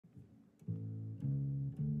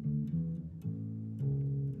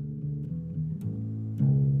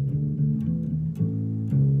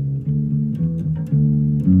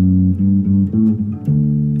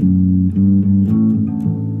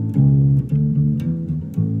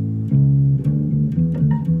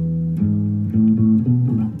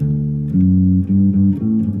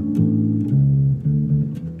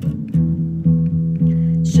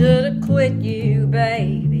quit you,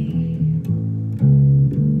 baby,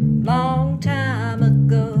 long time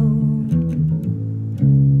ago.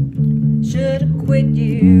 Should've quit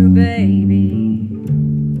you, baby,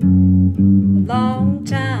 a long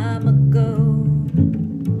time ago.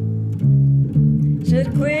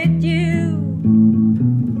 Should've quit you,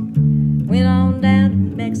 went on down to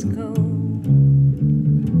Mexico.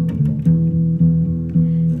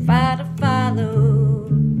 If I'd have followed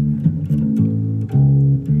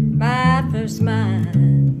my first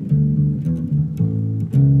mind,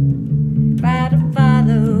 if I'd have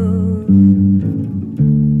followed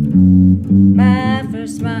my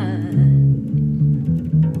first mind,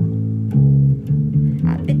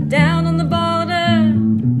 I'd be down on the border,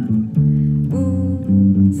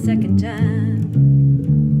 ooh, second time.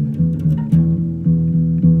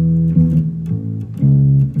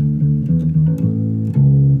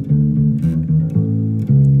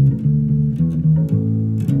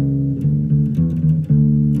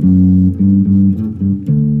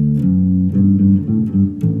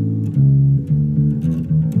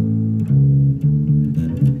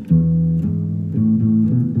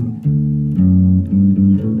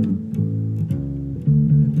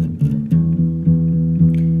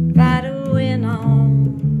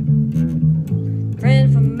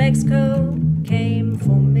 Friend from Mexico came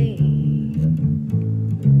for me.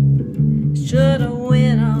 Should've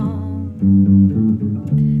went on.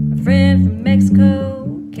 My friend from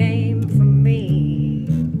Mexico came for me.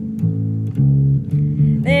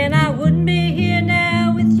 Then I wouldn't be here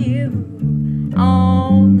now with you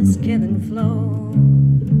on this killing floor.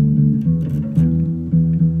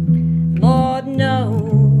 Lord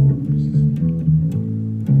knows,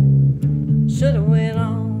 should've went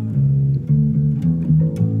on.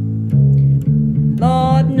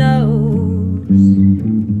 Lord knows,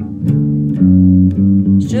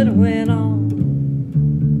 should've went on.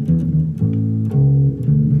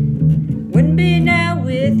 Wouldn't be now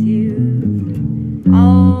with you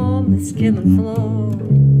on this killing floor.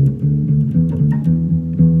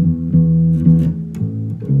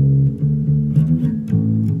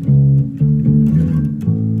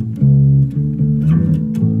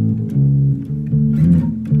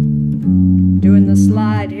 Doing the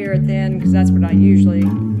slide here at the end because that's what I usually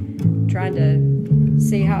try to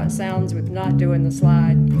see how it sounds with not doing the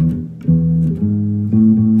slide.